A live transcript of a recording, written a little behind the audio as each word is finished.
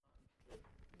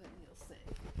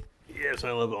Yes,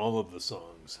 I love all of the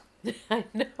songs. I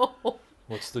know.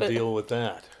 What's the deal with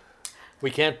that? We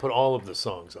can't put all of the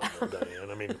songs on there, Diane.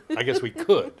 I mean, I guess we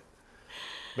could.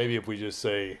 Maybe if we just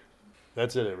say,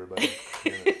 that's it, everybody.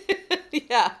 You know,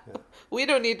 Yeah. We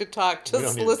don't need to talk. We don't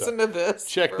Just need to listen to this.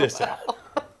 check for a this while.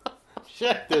 out.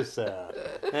 Check this out.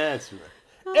 That's right.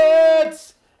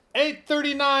 It's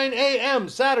 8:39 a.m.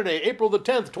 Saturday, April the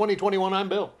 10th, 2021. I'm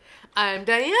Bill. I'm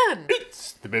Diane.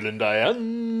 It's the Bill and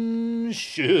Diane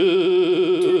Show.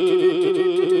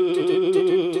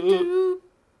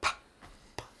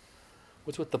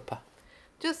 What's with the pa?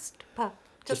 Just pop.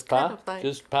 Just kind pa? of like.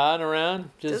 Just pawing around?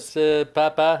 Just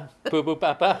papa? Poo-poo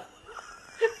papa?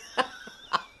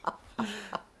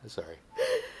 Sorry.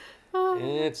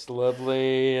 It's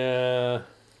lovely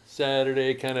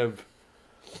Saturday, kind of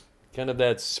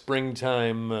that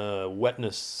springtime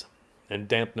wetness and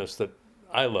dampness that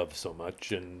I love so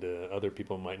much, and other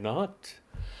people might not.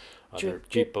 Other Drip,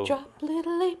 people. drip, drop,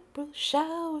 little April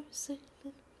showers.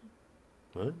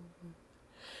 What?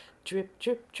 Drip,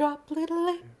 drip, drop, little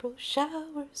April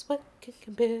showers. What can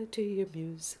compare to your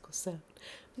musical sound?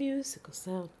 Musical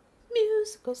sound,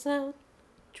 musical sound.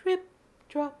 Drip,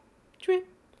 drop, drip,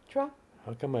 drop.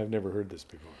 How come I've never heard this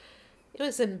before? It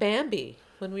was in Bambi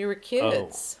when we were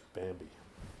kids. Oh, Bambi.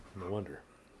 No wonder.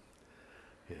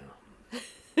 Yeah.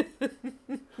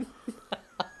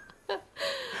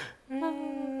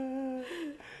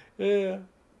 Yeah.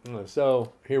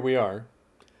 So here we are.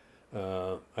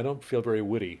 I don't feel very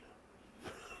witty.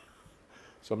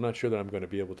 So I'm not sure that I'm going to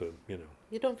be able to,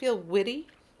 You don't feel witty?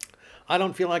 I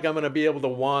don't feel like I'm going to be able to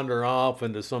wander off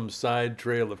into some side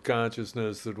trail of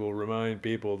consciousness that will remind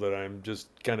people that I'm just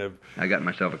kind of I got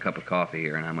myself a cup of coffee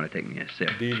here, and I'm going to take me a sip.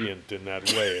 deviant in that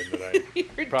way, and that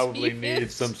I probably need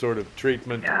some sort of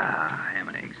treatment Ah, ham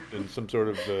and eggs. and some sort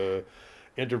of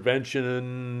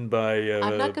intervention by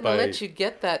I'm not going to let you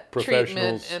get that treatment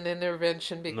professionals. and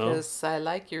intervention because I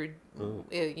like your,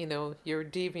 your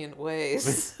deviant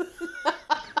ways.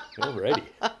 Alrighty.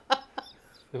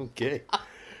 Okay.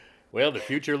 Well, the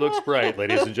future looks bright,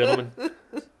 ladies and gentlemen.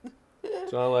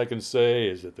 That's all I can say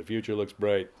is that the future looks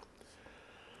bright.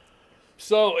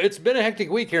 So it's been a hectic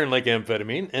week here in Lake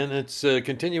Amphetamine, and it's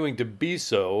continuing to be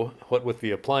so, what with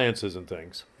the appliances and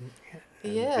things.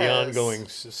 Yes. The ongoing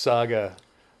saga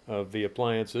of the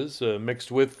appliances,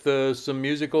 mixed with some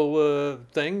musical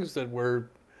things that were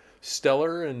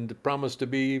stellar and promised to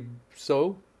be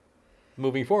so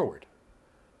moving forward.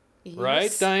 Right,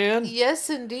 Yes. Diane? Yes,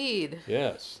 indeed.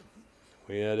 Yes.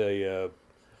 We had a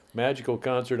magical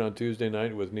concert on Tuesday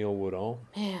night with Neil Woodall.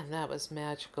 Man, that was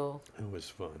magical. It was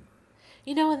fun.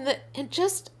 And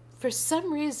just for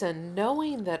some reason,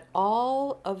 knowing that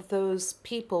all of those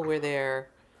people were there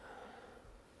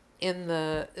in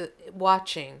the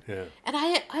watching, Yeah. and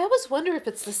I always wonder if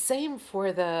it's the same for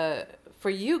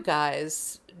you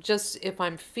guys. Just if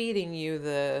I'm feeding you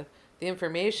the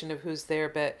information of who's there,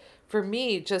 but for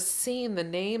me, just seeing the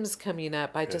names coming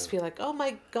up, I just feel like, oh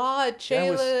my God,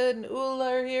 Shayla and Ula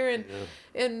are here,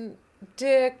 and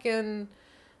Dick and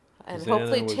Xana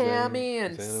hopefully was there. Tammy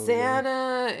and Xana was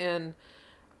Santa and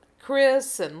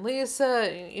Chris and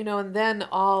Lisa, and then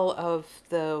all of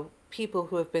the people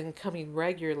who have been coming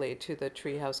regularly to the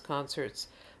Treehouse concerts.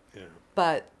 Yeah.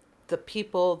 But the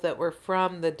people that were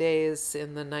from the days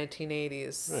in the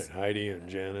 1980s, Right. Heidi and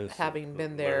Janice. having and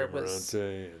been there Larry was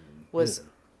Morante and,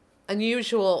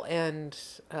 unusual and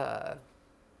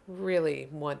really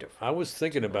wonderful. I was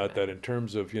thinking about that in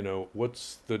terms of,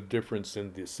 what's the difference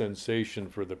in the sensation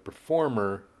for the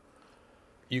performer.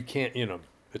 You can't,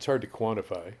 it's hard to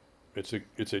quantify.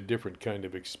 It's a different kind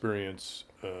of experience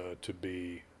to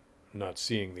be not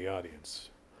seeing the audience,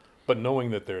 but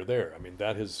knowing that they're there. I mean,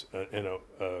 that is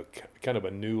a kind of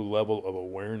a new level of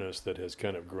awareness that has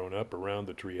kind of grown up around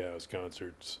the Treehouse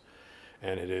concerts,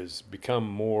 and it has become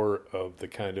more of the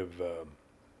kind of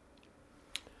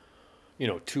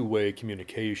two-way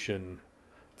communication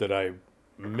that I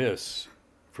miss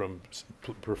from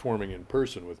performing in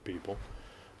person with people.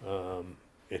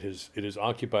 It has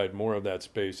occupied more of that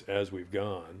space as we've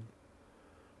gone,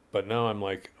 but now I'm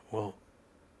like, well,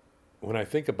 when I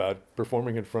think about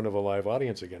performing in front of a live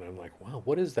audience again, I'm like, wow,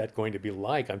 what is that going to be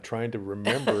like? I'm trying to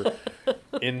remember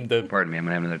in the Pardon me, I'm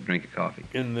going to have another drink of coffee.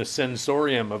 in the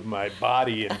sensorium of my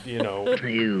body and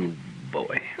You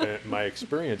boy. my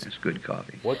experience. It's good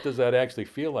coffee. What does that actually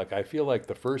feel like? I feel like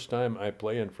the first time I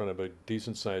play in front of a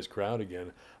decent-sized crowd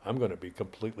again, I'm going to be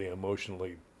completely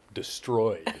emotionally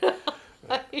destroyed.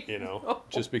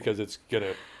 Just because it's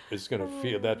gonna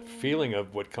feel that feeling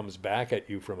of what comes back at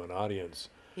you from an audience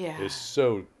is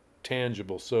so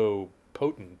tangible, so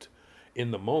potent in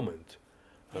the moment.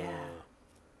 Yeah.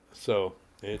 So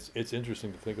It's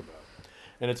interesting to think about,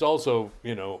 and it's also,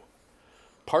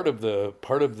 part of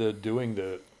the doing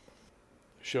the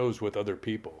shows with other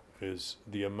people is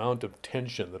the amount of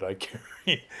tension that I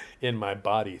carry in my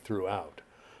body throughout.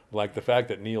 Like the fact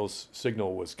that Neil's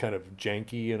signal was kind of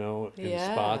janky, in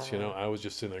spots, Yeah. I was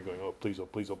just sitting there going, oh, please, oh,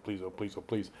 please, oh, please, oh, please, oh,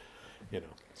 please,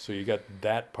 So you got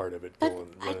that part of it But going,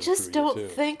 I running just through you don't too.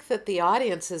 think that the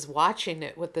audience is watching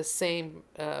it with the same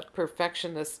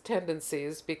perfectionist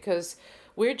tendencies because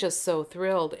we're just so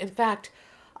thrilled. In fact,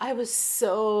 I was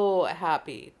so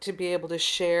happy to be able to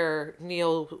share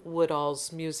Neil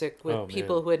Woodall's music Oh with man,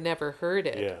 people who had never heard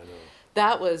it. yeah, no,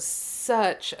 That was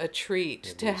such a treat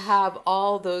it to was. have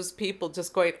all those people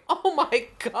just going, "Oh my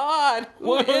God,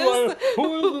 Who is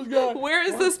this guy? where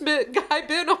has What? this guy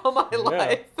been all my Yeah.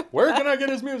 life? Where can I get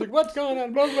his music? What's going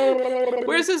on? Blah, blah, blah, blah, blah.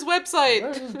 Where's his Where's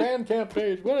website?" his Bandcamp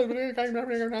page? What is it?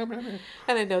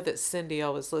 And I know that Cindy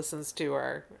always listens to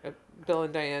our Bill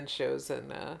and Diane shows,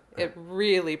 and it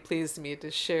really pleased me to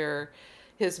share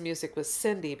his music with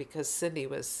Cindy because Cindy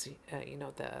was,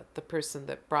 the person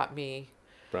that brought me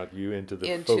Brought you into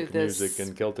the into folk this. music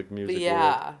and Celtic music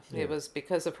Yeah, world. Yeah. it was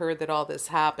because of her that all this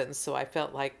happened. So I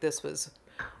felt like this was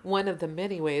one of the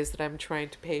many ways that I'm trying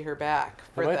to pay her back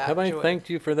for that Have I joy. thanked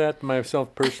you for that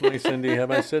myself personally, Cindy?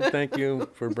 Have I said thank you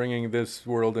for bringing this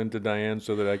world into Diane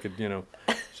so that I could,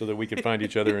 so that we could find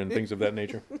each other and things of that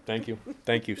nature? Thank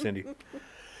you, Cindy.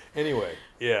 Anyway,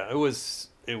 yeah, it was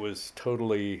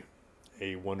totally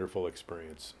a wonderful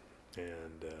experience,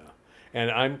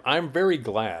 and I'm very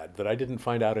glad that I didn't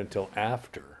find out until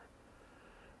after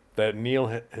that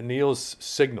Neil's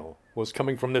signal was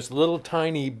coming from this little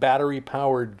tiny battery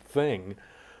powered thing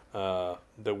that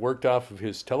worked off of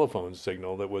his telephone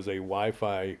signal that was a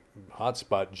Wi-Fi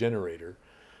hotspot generator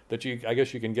that I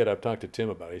guess you can get. I've talked to Tim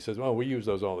about it. He says, well, we use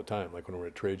those all the time, like when we're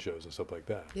at trade shows and stuff like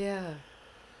that. Yeah.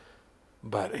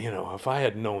 But, if I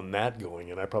had known that going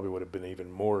in, I probably would have been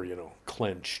even more,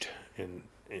 clenched in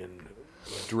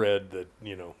dread that,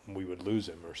 we would lose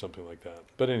him or something like that.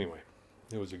 But anyway,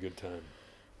 it was a good time.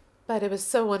 But it was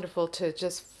so wonderful to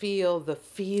just feel the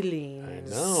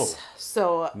feelings. I know.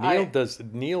 So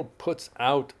Neil puts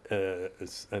out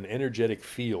an energetic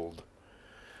field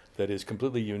that is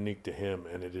completely unique to him,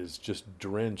 and it is just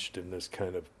drenched in this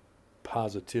kind of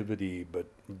positivity, but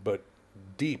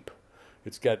deep.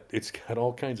 It's got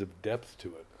all kinds of depth to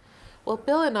it. Well,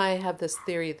 Bill and I have this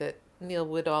theory that Neil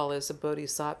Woodall is a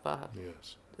bodhisattva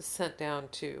Yes. sent down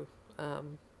to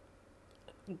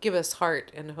give us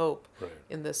heart and hope Right.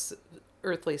 in this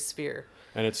earthly sphere.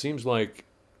 And it seems like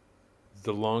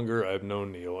the longer I've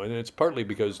known Neil, and it's partly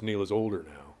because Neil is older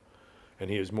now, and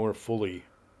he is more fully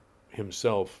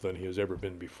himself than he has ever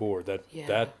been before.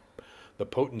 Yeah. The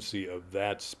potency of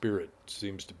that spirit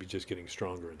seems to be just getting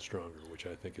stronger and stronger, which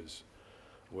I think is,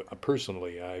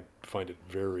 personally, I find it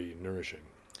very nourishing.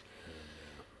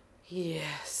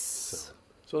 Yes.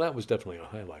 So that was definitely a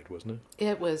highlight, wasn't it?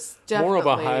 It was definitely More of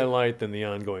a highlight than the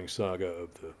ongoing saga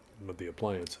of the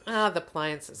appliances. The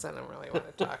appliances I don't really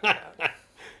want to talk about.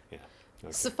 Yeah.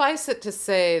 Okay. Suffice it to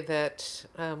say that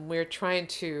we're trying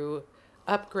to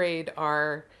upgrade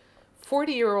our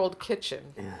 40-year-old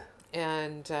kitchen.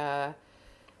 And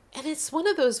it's one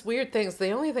of those weird things.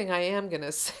 The only thing I am going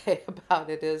to say about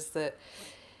it is that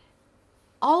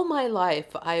all my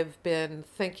life I've been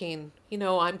thinking,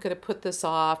 I'm going to put this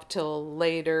off till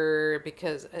later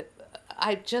because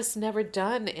I've just never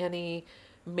done any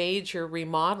major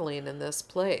remodeling in this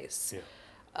place.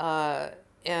 Yeah.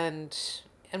 And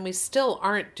we still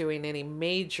aren't doing any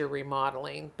major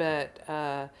remodeling, but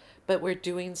we're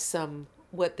doing some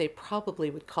what they probably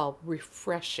would call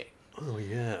refreshing. Oh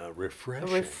yeah,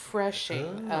 refreshing.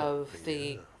 Refreshing of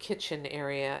the kitchen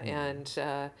area,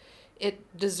 and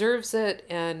it deserves it,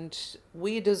 and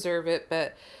we deserve it.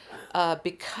 But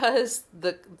because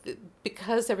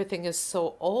because everything is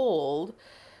so old,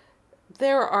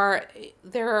 there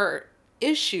are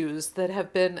issues that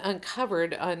have been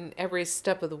uncovered on every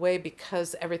step of the way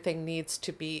because everything needs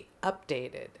to be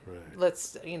updated. Right.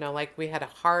 Like we had a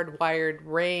hardwired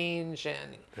range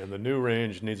And the new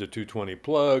range needs a 220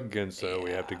 plug, and so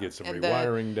we have to get some and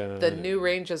rewiring done. the new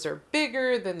ranges are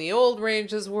bigger than the old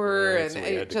ranges were, Right, and so we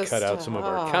it had to just, cut out some of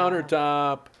our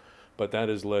countertop. But that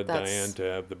has led Diane to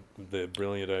have the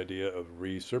brilliant idea of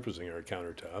resurfacing our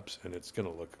countertops, and it's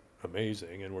going to look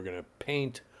amazing. And we're going to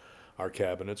paint our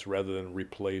cabinets rather than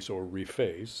replace or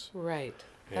reface. Right.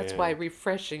 That's And why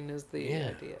refreshing is the yeah,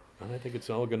 idea. and I think it's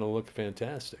all going to look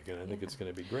fantastic, and I think it's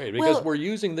going to be great Well- because we're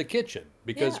using the kitchen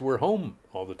because Yeah. we're home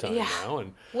all the time Yeah. now,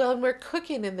 and Well, and we're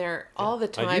cooking in there all the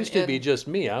time. it used to be and- just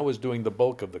me. I was doing the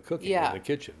bulk of the cooking Yeah. in the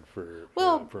kitchen for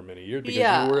Well, for many years because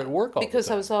yeah, you were at work all because the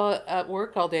time. I was all at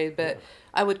work all day, but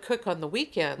I would cook on the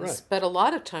weekends. Right. But a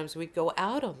lot of times we'd go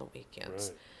out on the weekends.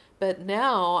 Right. But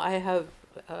now I have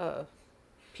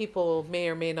people may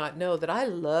or may not know that I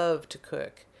love to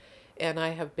cook, and I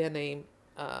have been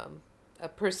a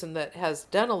person that has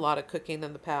done a lot of cooking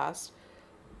in the past.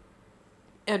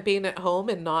 And being at home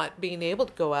and not being able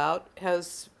to go out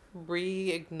has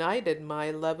reignited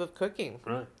my love of cooking.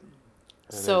 Right.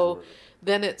 And So as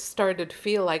then it started to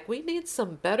feel like we need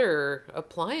some better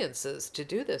appliances to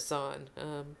do this on.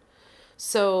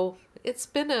 So it's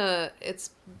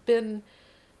been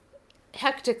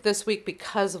hectic this week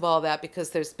because of all that,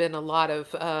 because there's been a lot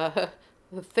of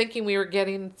thinking we were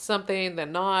getting something,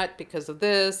 then not because of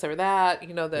this or that.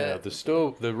 You know, the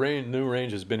stove, new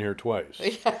range has been here twice,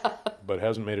 but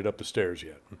hasn't made it up the stairs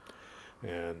yet,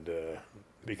 and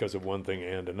because of one thing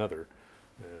and another.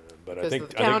 But because I think of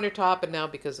the countertop, and now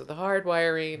because of the hard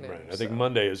wiring. right. And I think so-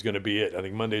 Monday is going to be it. I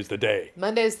think Monday's the day.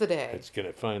 Monday's the day. It's going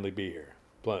to finally be here.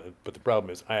 But the problem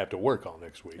is, I have to work all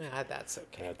next week That's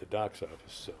okay. at the doc's office.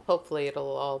 So Hopefully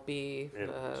it'll all be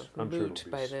I'm sure moot it'll be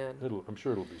by then. I'm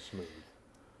sure it'll be smooth.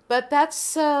 But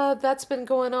that's been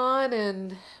going on,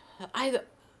 and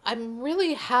I'm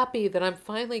really happy that I'm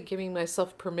finally giving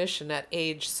myself permission at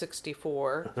age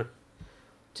 64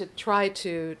 to try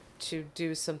to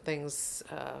do some things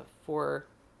for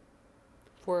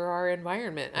our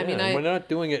environment. I Yeah, mean, and we're not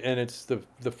doing it, and it's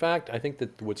the fact. I think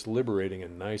that what's liberating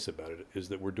and nice about it is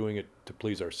that we're doing it to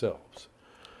please ourselves,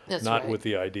 that's not right. with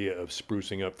the idea of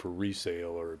sprucing up for resale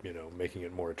or making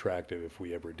it more attractive if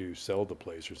we ever do sell the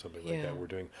place or something like Yeah. that. We're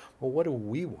doing well. What do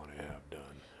we want to have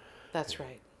done? That's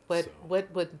right. What So-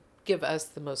 what would give us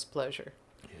the most pleasure?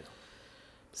 Yeah.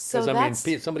 So Because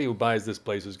that's somebody who buys this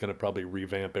place is going to probably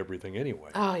revamp everything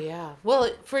anyway. Oh yeah.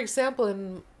 Well, for example,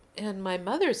 in my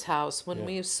mother's house, when Yeah.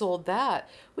 we sold that,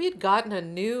 we had gotten a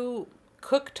new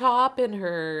cooktop in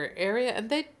her area, and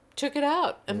they took it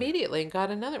out immediately and got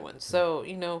another one. So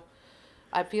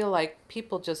I feel like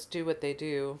people just do what they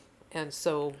do, and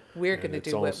so we're And going to it's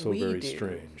do what also we very do.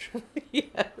 strange.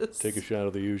 Yes. Take a shot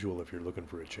of the usual if you're looking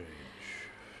for a change.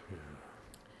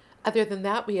 Other than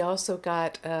that, we also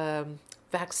got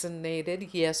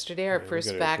vaccinated yesterday. Our Yeah,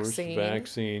 first we got our vaccine. First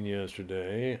vaccine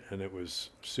yesterday, and it was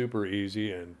super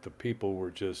easy, and the people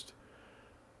were just,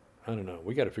 I don't know.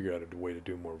 We got to figure out a way to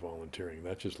do more volunteering.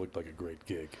 That just looked like a great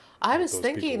gig. I what was those people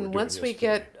were thinking doing once we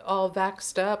yesterday. get all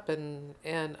vaxxed up, and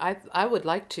I would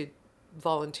like to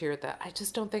volunteer at that. I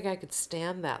just don't think I could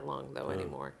stand that long though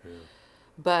anymore. Yeah,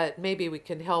 But maybe we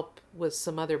can help with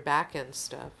some other back end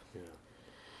stuff. yeah.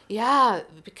 Yeah,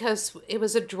 because it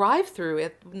was a drive-through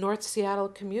at North Seattle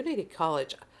Community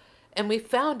College, and we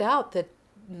found out the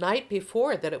night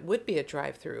before that it would be a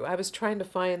drive-through. I was trying to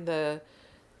find the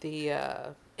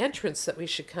entrance that we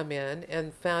should come in,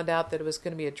 and found out that it was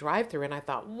going to be a drive-through, and I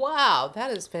thought, wow,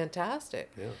 that is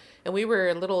fantastic. Yeah. And we were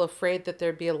a little afraid that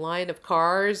there'd be a line of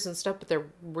cars and stuff, but there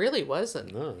really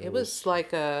wasn't. No, it was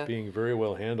like a Being very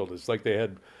well handled. It's like they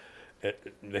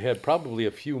had probably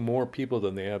a few more people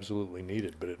than they absolutely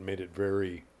needed, but it made it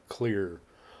very clear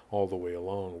all the way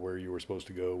along where you were supposed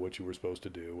to go, what you were supposed to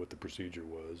do, what the procedure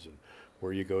was, and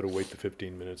where you go to wait the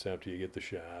 15 minutes after you get the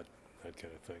shot, that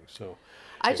kind of thing. So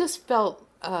I just felt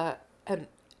an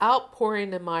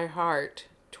outpouring in my heart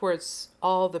towards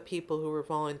all the people who were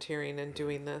volunteering and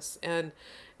doing this. And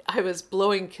I was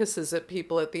blowing kisses at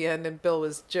people at the end, and Bill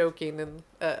was joking and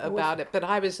about it. But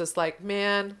I was just like,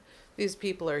 man, these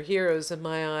people are heroes in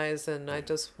my eyes, and I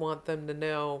just want them to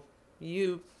know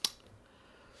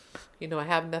I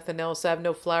have nothing else. I have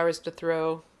no flowers to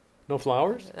throw. no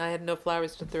flowers? I had no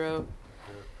flowers to throw.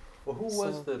 Well, who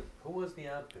So- was the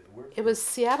outfit? It was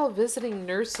Seattle Visiting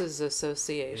Nurses Yeah,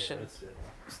 Association. that's it.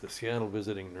 It's the Seattle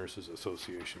Visiting Nurses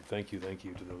Association. Thank you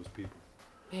to those people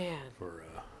Man. for.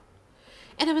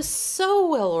 And it was so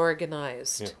well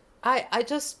organized.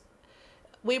 Yeah.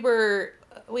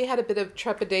 We had a bit of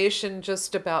trepidation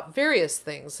just about various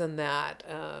things in that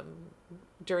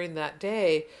during that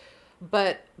day,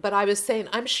 but I was saying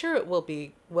I'm sure it will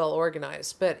be well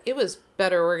organized, but it was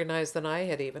better organized than I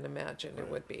had even imagined it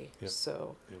would be. Yep.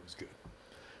 So It was good.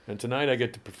 And tonight I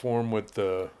get to perform with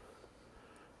a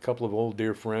couple of old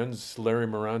dear friends, Larry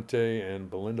Morante and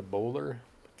Belinda Bowler.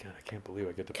 God, I can't believe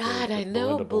I get to play God, with I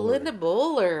know Belinda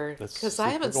Bowler because I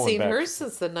we're haven't going seen back- her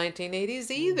since the 1980s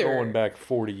either. Going back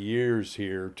 40 years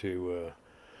here to,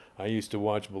 I used to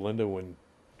watch Belinda when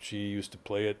she used to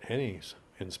play at Henny's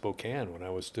in Spokane when I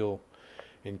was still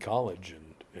in college,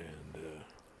 and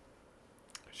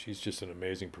she's just an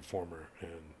amazing performer.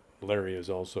 And Larry is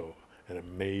also an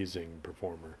amazing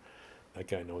performer. That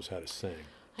guy knows how to sing.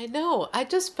 I know. I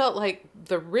just felt like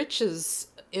the riches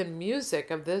in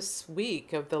music of this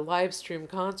week of the live stream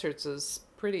concerts is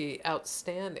pretty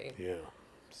outstanding. Yeah.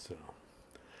 So.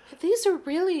 These are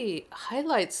really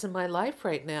highlights in my life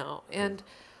right now. And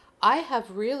I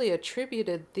have really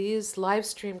attributed these live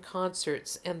stream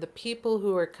concerts and the people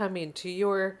who are coming to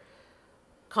your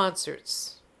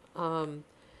concerts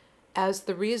as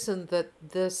the reason that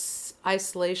this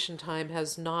isolation time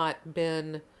has not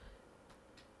been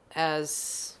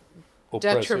as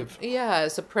Oppressive.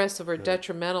 as oppressive or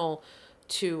detrimental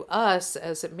to us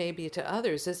as it may be to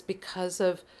others, is because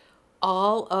of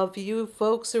all of you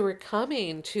folks who are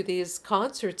coming to these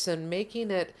concerts and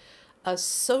making it a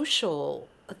social,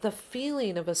 the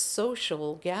feeling of a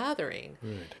social gathering.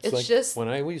 Right. It's like just when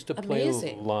I used to play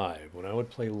amazing. live, when I would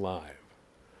play live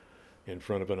in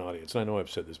front of an audience. I know I've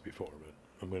said this before, but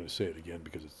I'm going to say it again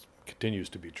because it continues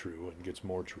to be true and gets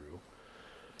more true.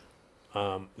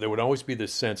 There would always be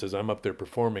this sense as I'm up there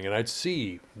performing, and I'd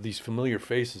see these familiar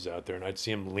faces out there, and I'd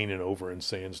see them leaning over and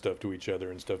saying stuff to each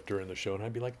other and stuff during the show, and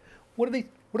I'd be like, "What are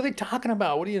they talking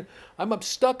about? I'm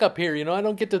stuck up here, I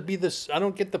don't get to be this. I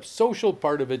don't get the social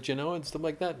part of it, and stuff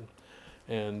like that."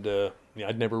 And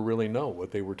I'd never really know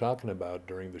what they were talking about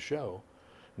during the show.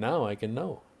 Now I can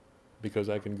know, because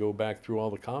I can go back through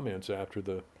all the comments after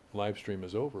the live stream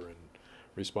is over and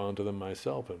respond to them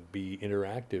myself and be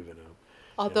interactive in a.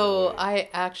 Although I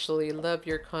actually love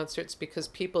your concerts because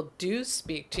people do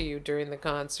speak to you during the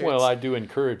concerts. Well, I do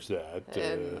encourage that.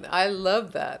 And I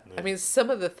love that. I mean, some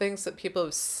of the things that people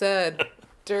have said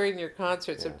during your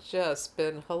concerts have just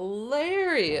been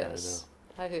hilarious.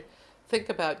 I think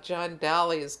about John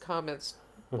Daly's comments.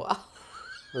 Wow.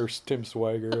 Or Tim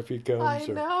Swiger if he comes. I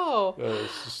know.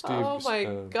 Steve, oh my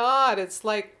God. It's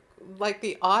like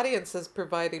the audience is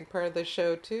providing part of the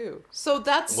show too. So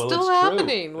that's Well, still it's true.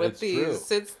 happening with It's these.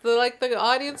 true. It's the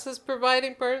audience is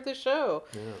providing part of the show.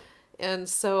 Yeah. And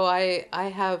so I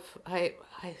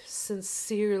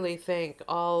sincerely thank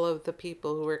all of the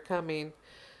people who are coming,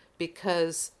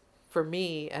 because for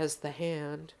me as the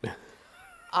hand,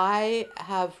 I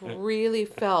have really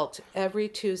felt every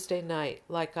Tuesday night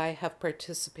like I have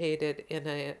participated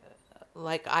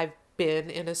like I've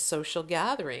been in a social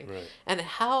gathering. Right. And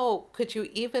how could you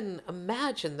even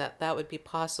imagine that would be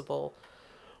possible?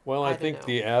 Well, I don't think know.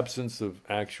 the absence of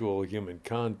actual human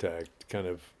contact kind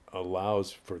of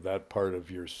allows for that part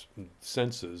of your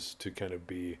senses to kind of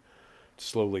be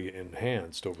slowly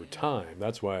enhanced over time.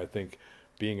 That's why I think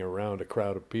being around a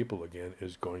crowd of people again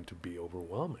is going to be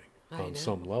overwhelming on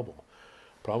some level,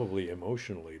 probably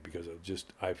emotionally, because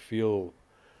I feel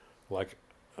like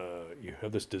you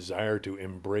have this desire to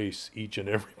embrace each and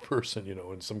every person,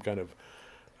 in some kind of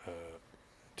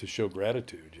to show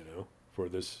gratitude,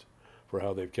 for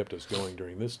how they've kept us going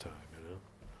during this time,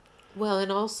 Well,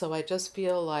 and also I just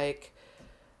feel like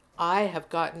I have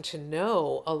gotten to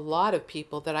know a lot of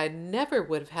people that I never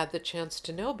would have had the chance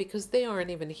to know because they aren't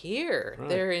even here. Right.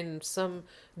 They're in some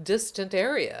distant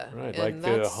area. Right, And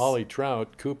like Holly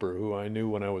Trout Cooper, who I knew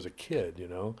when I was a kid,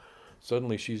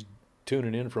 Suddenly she's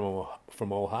tuning in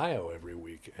from Ohio every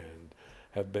week and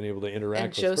have been able to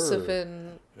interact and with Joseph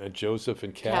her. and Joseph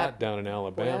and Kat down in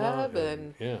Alabama.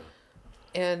 Webb Yeah.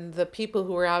 and the people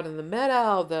who were out in the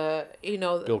Meadow,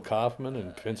 Bill Kaufman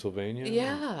in Pennsylvania.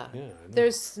 Yeah. Yeah. I know.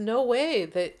 There's no way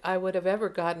that I would have ever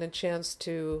gotten a chance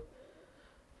to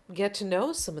get to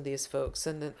know some of these folks,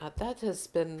 and that has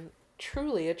been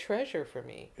truly a treasure for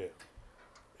me. Yeah.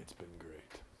 It's been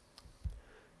great.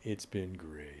 It's been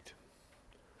great.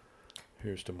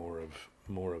 Here's to more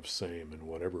of same in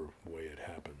whatever way it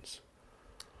happens.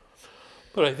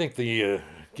 But I think the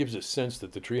gives a sense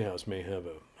that the treehouse may have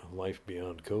a life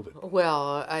beyond COVID.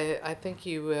 Well, I think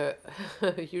you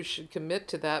you should commit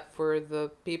to that for the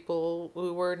people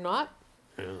who were not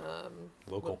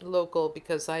local,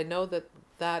 because I know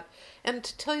that, and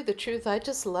to tell you the truth, I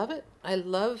just love it. I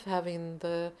love having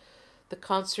the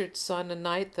concerts on a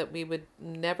night that we would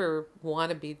never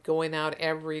want to be going out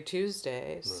every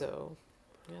Tuesday. Right. So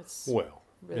that's well,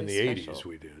 really in the special. 80s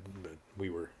we did, but we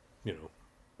were,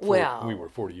 we were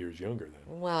 40 years younger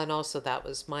then. Well, and also that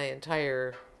was my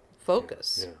entire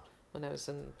focus Yeah. when I was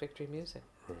in Victory Music.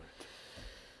 Right.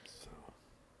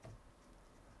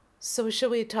 So shall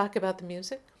we talk about the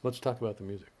music? Let's talk about the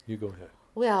music. You go ahead.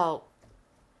 Well,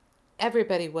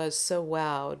 everybody was so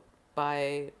wowed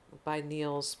by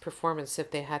Neil's performance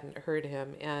if they hadn't heard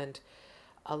him, and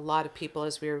a lot of people,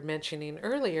 as we were mentioning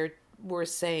earlier, were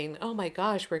saying, "Oh my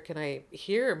gosh, where can I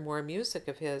hear more music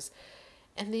of his?"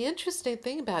 And the interesting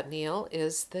thing about Neil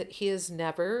is that he has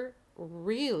never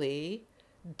really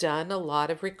done a lot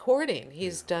of recording.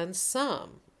 He's done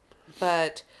some,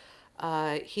 but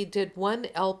he did one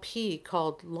LP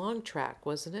called Long Track,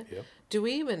 wasn't it? Yep. Do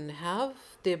we even have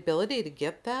the ability to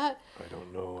get that? I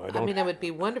don't know. I mean, it would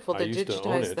be wonderful I to used to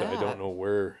own digitize it. that. I don't know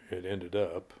where it ended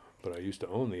up, but I used to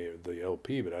own the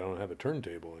LP, but I don't have a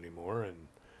turntable anymore, and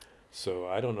so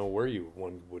I don't know where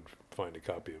one would find a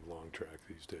copy of Long Track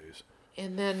these days.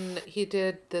 And then he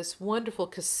did this wonderful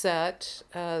cassette,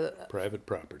 Private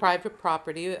Property. Private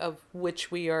Property, of which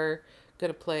we are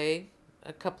going to play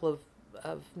a couple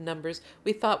of numbers.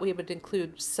 We thought we would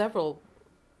include several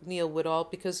Neil Woodall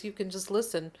because you can just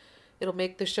listen. It'll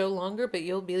make the show longer, but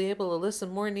you'll be able to listen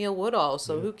more Neil Woodall,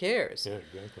 so who cares? Yeah,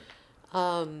 exactly.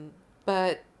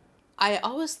 But I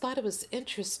always thought it was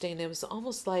interesting. It was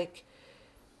almost like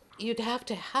you'd have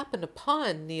to happen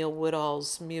upon Neil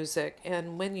Woodall's music,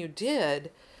 and when you did,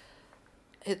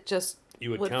 it just You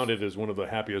would count it as one of the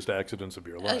happiest accidents of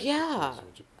your life. yeah.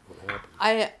 That's what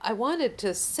happened. I wanted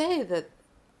to say that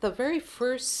the very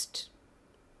first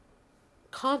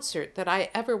concert that I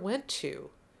ever went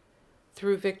to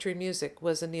through Victory Music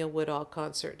was a Neil Woodall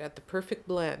concert at the Perfect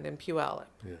Blend in Puyallup.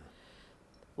 Yeah.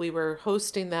 We were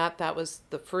hosting that. That was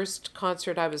the first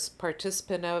concert I was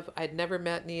participant of. I'd never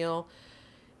met Neil.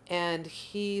 And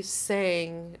he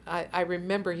sang, I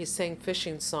remember he sang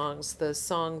Fishing Songs, the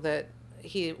song that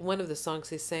one of the songs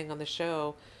he sang on the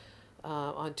show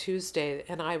on Tuesday.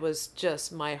 And I was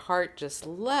just, my heart just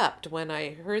leapt when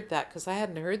I heard that, because I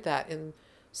hadn't heard that in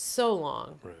so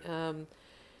long. Right.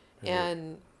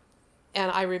 And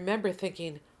I remember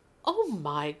thinking, oh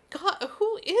my God,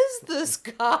 who is this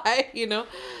guy?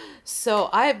 So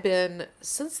I've been,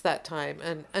 since that time,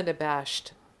 an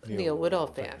unabashed Neil Woodall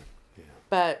fan. Yeah.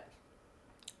 But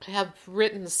I have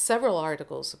written several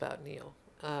articles about Neil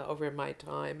over my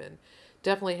time, and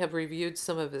definitely have reviewed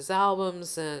some of his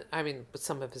albums.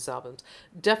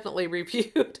 Definitely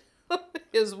reviewed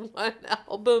his one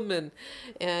album,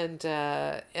 and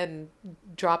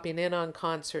dropping in on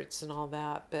concerts and all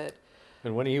that. But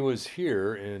And when he was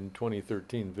here in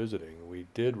 2013 visiting, we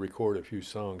did record a few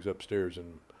songs upstairs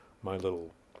in my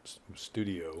little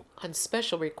studio. on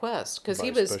special request, because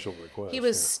By special request, he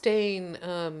was yeah. staying,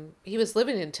 he was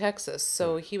living in Texas,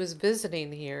 so he was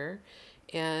visiting here,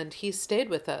 and he stayed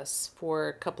with us for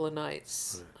a couple of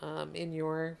nights in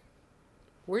your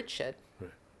woodshed.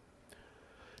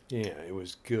 Yeah, it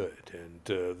was good,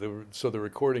 and so the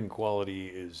recording quality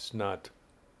is not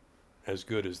as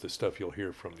good as the stuff you'll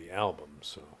hear from the album.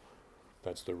 So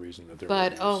that's the reason that there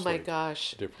But was a oh my slight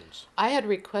gosh, difference. I had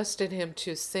requested him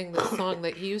to sing the song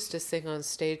that he used to sing on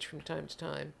stage from time to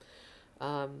time,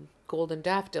 Golden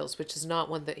Daffodils, which is not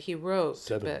one that he wrote.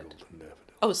 Seven but, Golden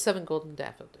Daffodils. Oh, Seven Golden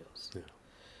Daffodils. Yeah.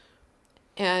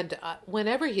 And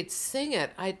whenever he'd sing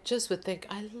it, I just would think,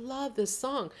 I love this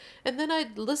song. And then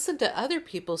I'd listen to other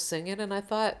people sing it, and I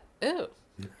thought, oh,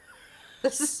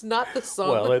 this is not the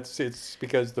song. Well, it's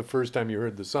because the first time you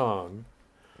heard the song,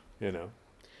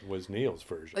 was Neil's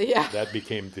version. Yeah. That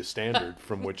became the standard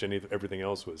from which everything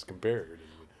else was compared.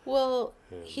 Well,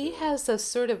 he has a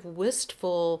sort of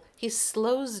wistful, he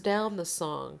slows down the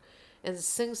song and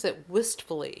sings it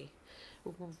wistfully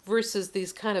versus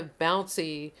these kind of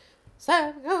bouncy,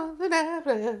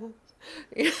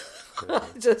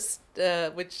 just,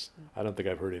 which, I don't think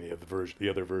I've heard any of the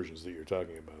other versions that you're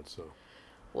talking about. So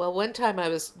well, one time I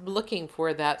was looking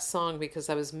for that song because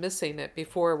I was missing it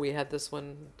before we had this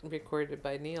one recorded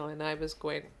by Neil, and I was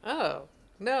going, oh,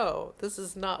 no, this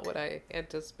is not what I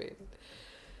anticipated.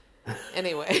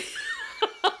 Anyway.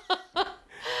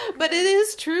 But it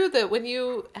is true that when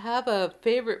you have a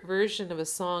favorite version of a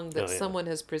song that someone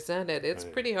has presented, it's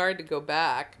pretty hard to go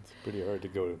back. it's pretty hard to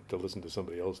go to listen to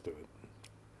somebody else do it.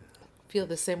 Feel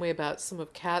the same way about some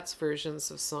of Kat's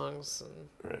versions of songs.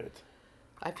 And Right.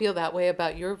 I feel that way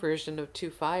about your version of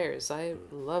Two Fires. I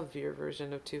love your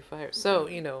version of Two Fires. So,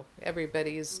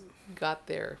 everybody's got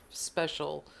their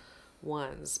special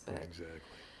ones. But Exactly.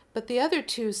 But the other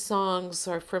two songs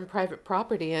are from Private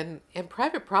Property, and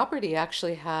Private Property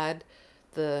actually had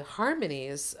the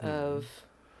harmonies of...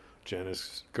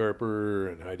 Janice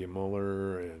Garper and Heidi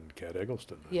Muller and Kat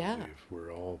Eggleston, I believe,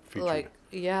 were all featured.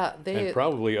 They... And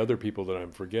probably other people that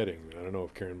I'm forgetting. I don't know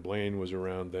if Karen Blaine was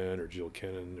around then, or Jill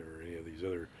Kennan, or any of these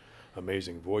other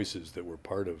amazing voices that were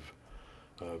part of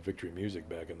Victory Music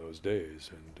back in those days.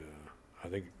 And I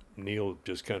think Neil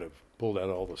just kind of pulled out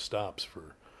all the stops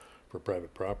for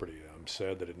Private Property. I'm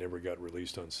sad that it never got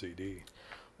released on CD,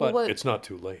 but it's not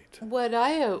too late. What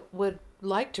I would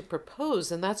like to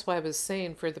propose, and that's why I was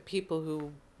saying for the people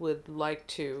who would like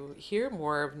to hear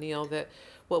more of Neil, that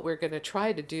what we're going to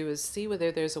try to do is see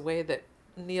whether there's a way that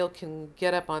Neil can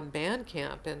get up on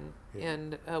Bandcamp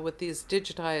and with these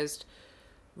digitized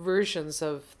versions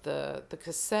of the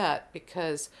cassette,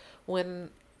 because when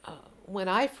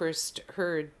I first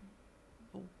heard,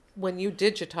 when you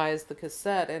digitized the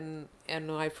cassette and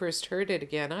I first heard it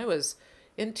again, I was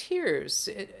in tears.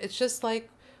 It's just like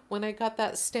when I got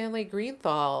that Stanley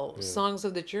Greenthal Songs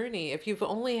of the Journey. If you've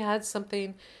only had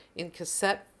something in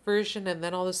cassette version and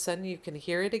then all of a sudden you can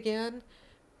hear it again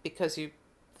because the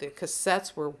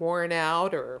cassettes were worn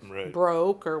out or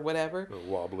broke or whatever. Or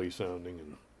wobbly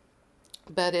sounding.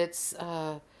 But it's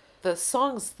the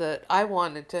songs that I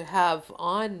wanted to have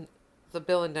on the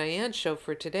Bill and Diane show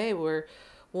for today were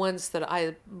ones that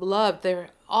I loved.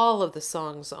 All of the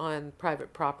songs on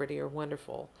Private Property are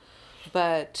wonderful,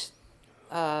 but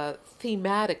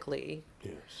thematically,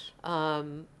 Yes.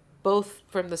 both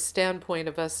from the standpoint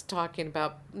of us talking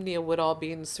about Neil Woodall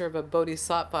being sort of a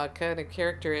bodhisattva kind of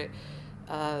character,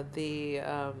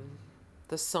 the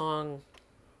song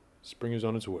Spring is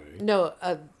on its way. No,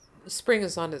 Spring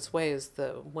is on its way is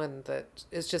the one that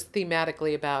is just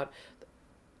thematically about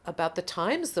the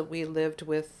times that we lived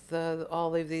with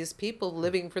all of these people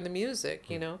living for the music,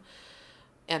 you know,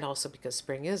 and also because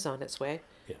spring is on its way.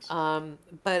 Yes.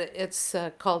 But it's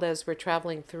called As We're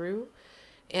Traveling Through,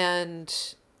 and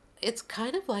it's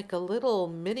kind of like a little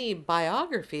mini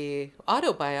autobiography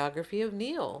of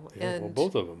Neil. Yeah, and well,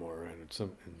 both of them are in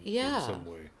some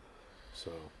way.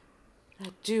 So. I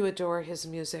do adore his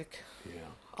music. Yeah.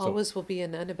 Always will be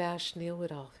an unabashed Neil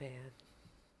Woodall fan.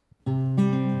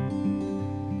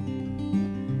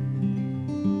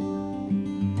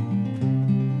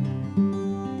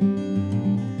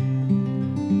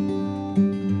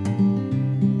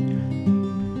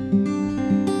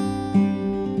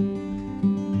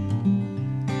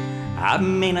 I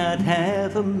may not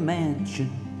have a mansion,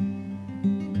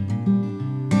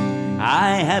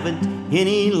 I haven't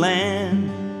any land,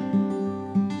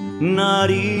 not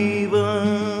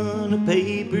even a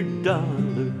paper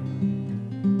dollar,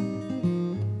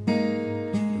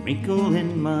 a wrinkle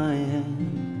in my hand.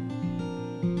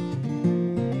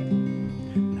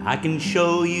 I can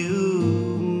show you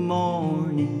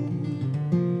morning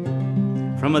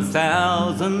from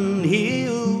 1,000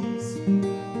 hills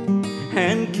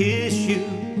and kiss you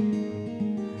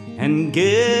and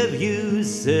give you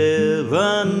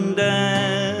 7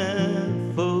 daffodils.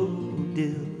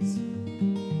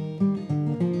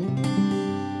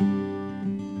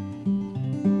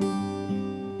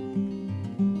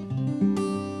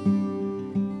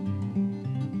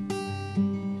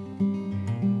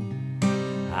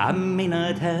 I may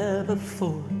not have a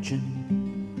fortune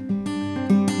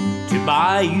to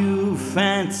buy you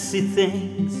fancy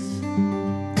things,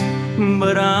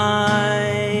 but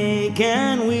I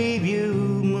can weave you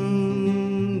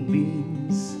moonbeams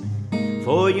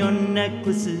for your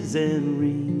necklaces and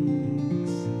rings.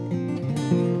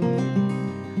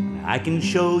 I can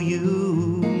show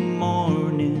you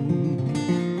morning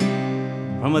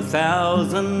from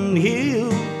 1,000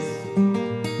 hills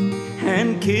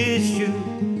and kiss you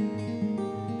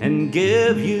and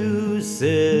give you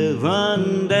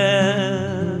 7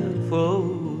 daffodils.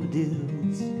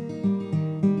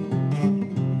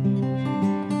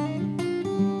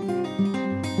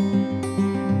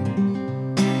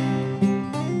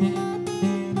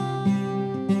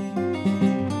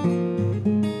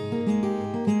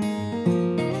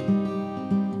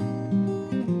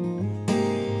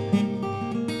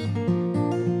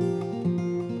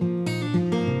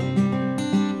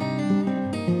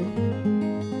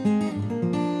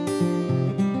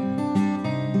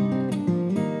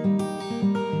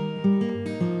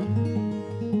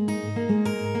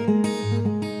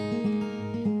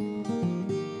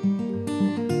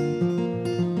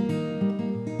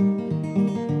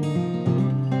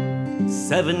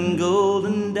 Seven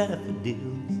golden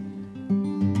daffodils,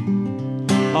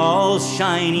 all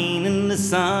shining in the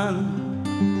sun.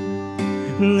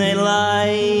 They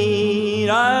light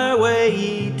our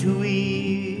way to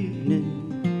evening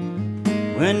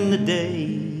when the day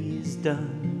is done.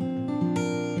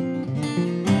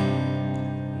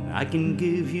 I can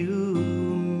give you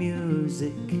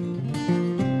music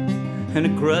and a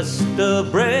crust of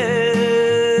bread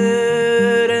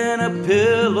and a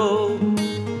pillow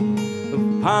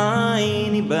of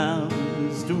piney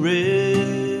boughs to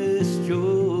rest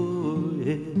your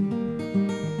head.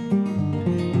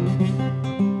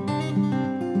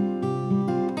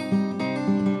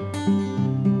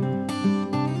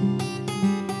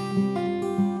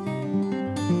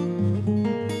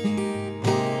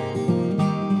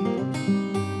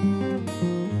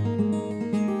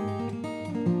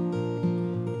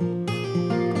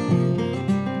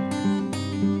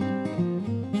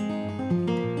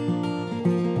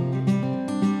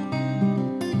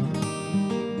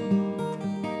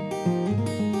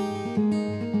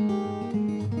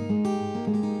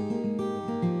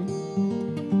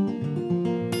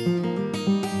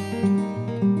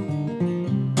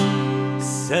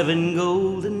 7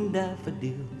 golden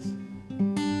daffodils,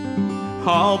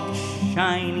 all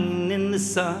shining in the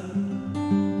sun.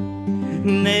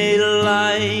 They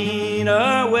light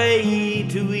our way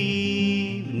to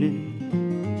evening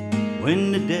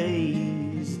when the day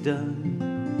is done.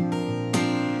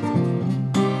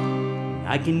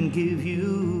 I can give you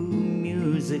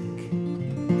music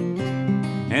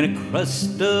and a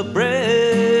crust of bread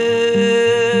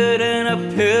and a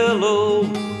pillow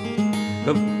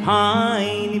of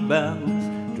piney boughs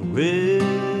to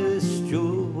rest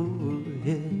your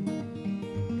head,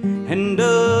 and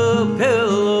a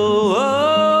pillow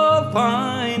of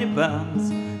piney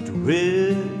boughs to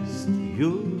rest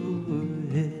your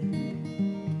head.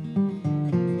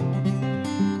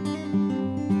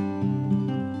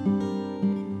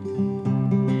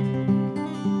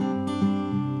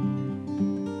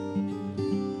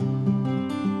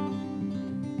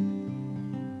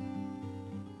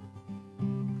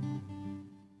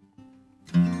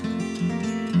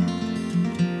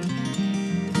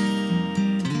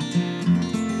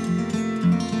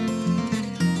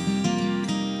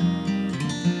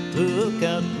 Look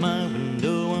out my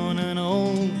window on an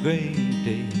old gray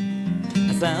day.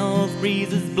 A south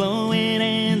breeze is blowing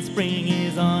and spring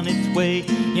is on its way.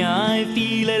 Yeah, I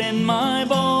feel it in my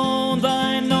bones,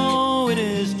 I know it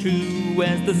is true.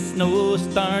 As the snow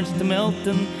starts to melt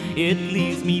and it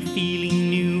leaves me feeling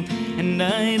new, and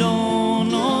I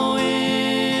don't know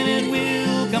when it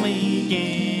will come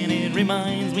again. It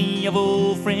reminds me of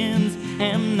old friends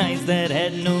and nights that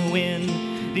had no end.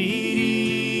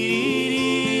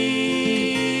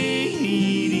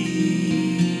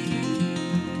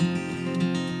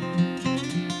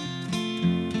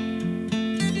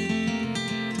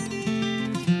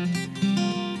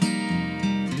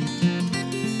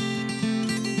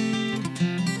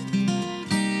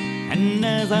 And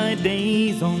as I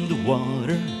daze on the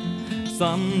water,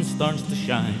 sun starts to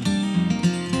shine,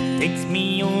 takes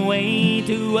me away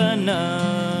to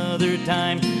another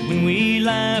time when we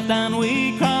laughed and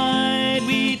we cried.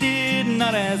 We did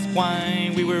not ask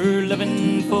why. We were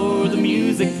living for the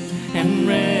music and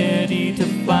ready to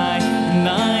fly. And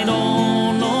I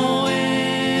don't know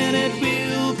when it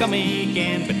will come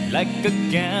again, but like a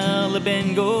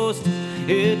galloping ghost,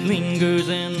 it lingers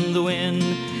in the wind.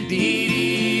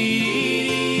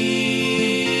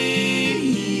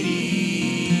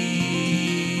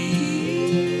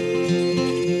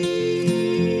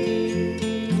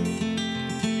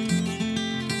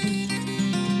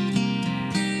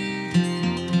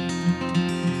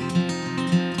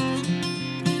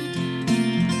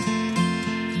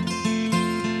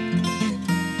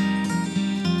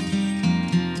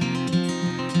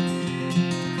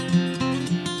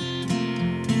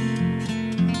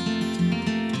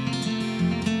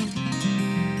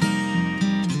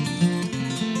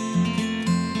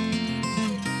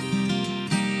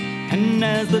 And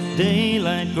as the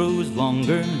daylight grows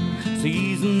longer,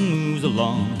 season moves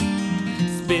along.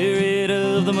 Spirit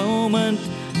of the moment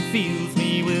fills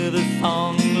me with a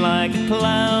song. Like a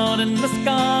cloud in the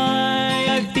sky,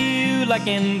 I feel I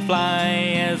can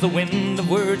fly. As the wind of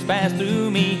words pass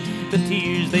through me, the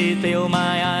tears they fill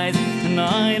my eyes. And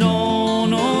I don't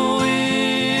know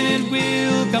when it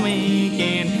will come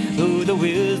again, though the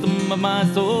wisdom of my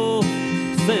soul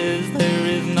says there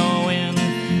is no end.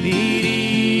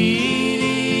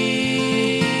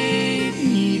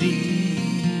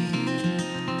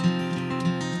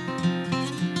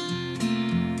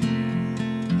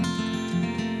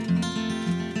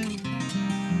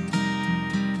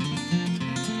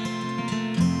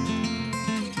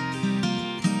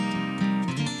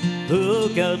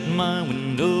 Look out my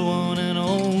window on an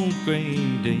old gray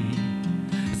day.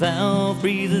 South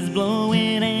breeze is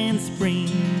blowing and spring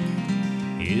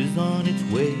is on its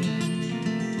way.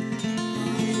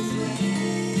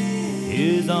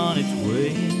 Is on its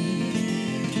way.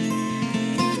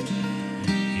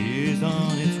 Is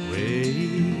on its way.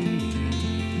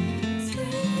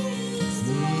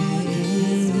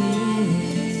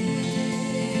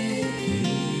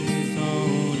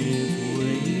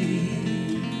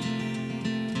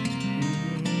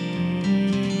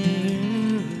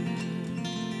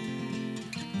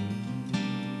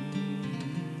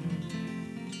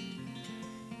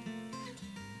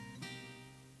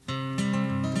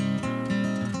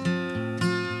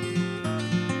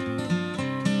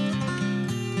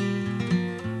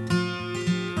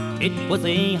 It was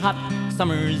a hot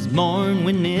summer's morn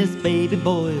when this baby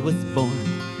boy was born,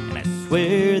 and I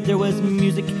swear there was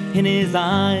music in his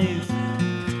eyes.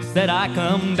 Said I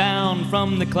come down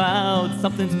from the clouds,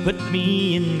 something's put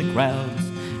me in the crowds,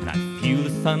 and I feel the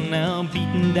sun now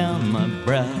beating down my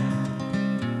brow.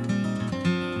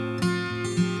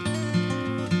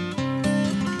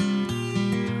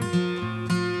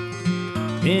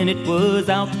 Then it was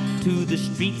out to the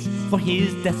streets for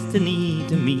his destiny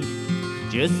to meet,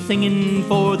 just singing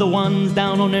for the ones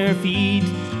down on their feet.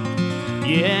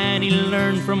 Yeah, and he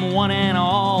learned from one and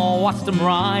all, watched them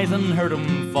rise and heard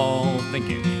them fall,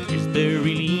 thinking, is there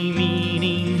really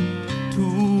meaning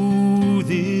to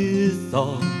this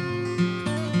all?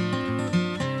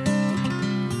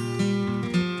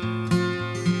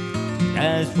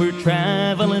 As we're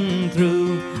traveling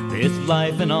through this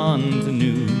life and on to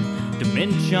new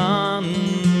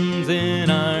dimensions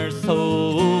in our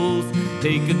souls,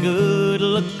 take a good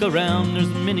look around, there's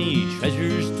many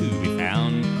treasures to be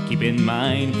found. Keep in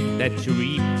mind that you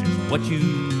reap just what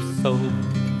you sow.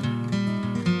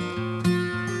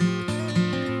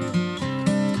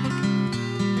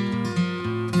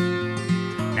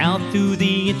 Now through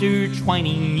the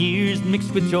intertwining years,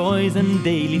 mixed with joys and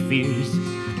daily fears,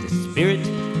 the spirit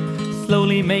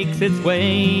slowly makes its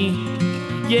way.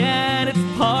 Yeah, and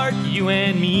it's part you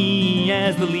and me,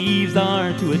 as the leaves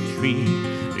are to a tree,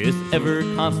 this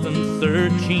ever-constant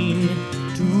searching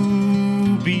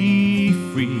to be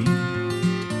free.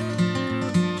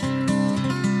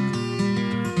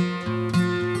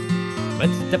 But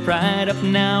step right up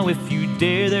now if you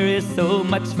dare, there is so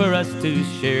much for us to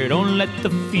share. Don't let the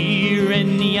fear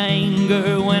and the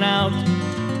anger win out.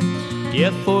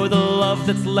 Yeah, for the love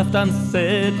that's left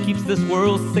unsaid keeps this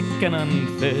world sick and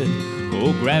unfed.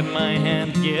 Oh, grab my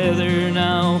hand together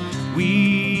now,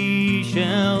 we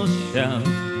shall shout.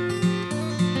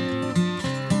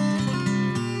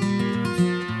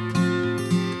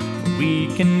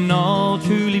 We can all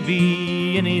truly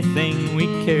be anything we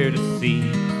care to see.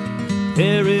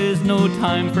 There is no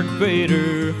time for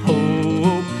greater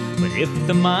hope. But if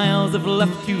the miles have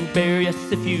left you bare,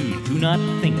 yes, if you do not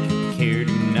think and care,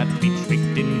 do not be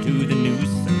tricked into the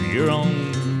noose of your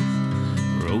own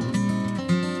rope.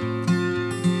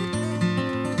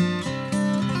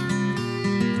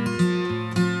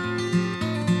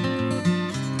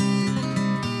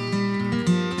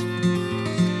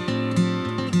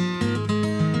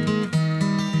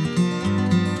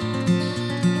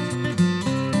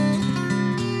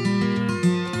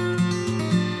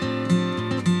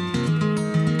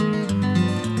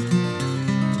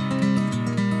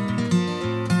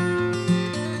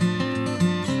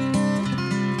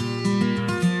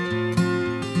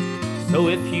 So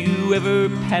if you ever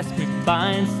pass me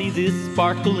by and see this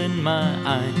sparkle in my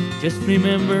eye, just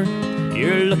remember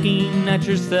you're looking at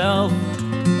yourself.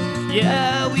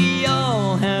 Yeah, we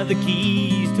all have the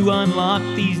keys to unlock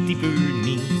these deeper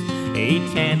needs, a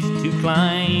chance to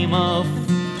climb off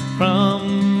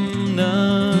from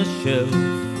the shelf.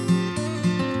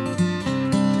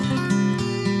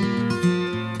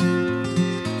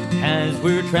 As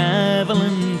we're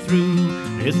traveling through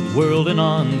this world and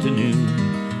on to new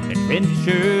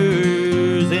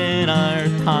adventures in our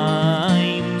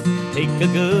times, take a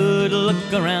good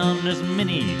look around, there's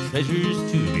many treasures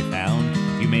to be found.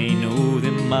 You may know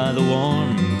them by the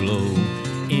warm glow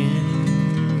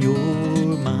in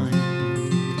your mind.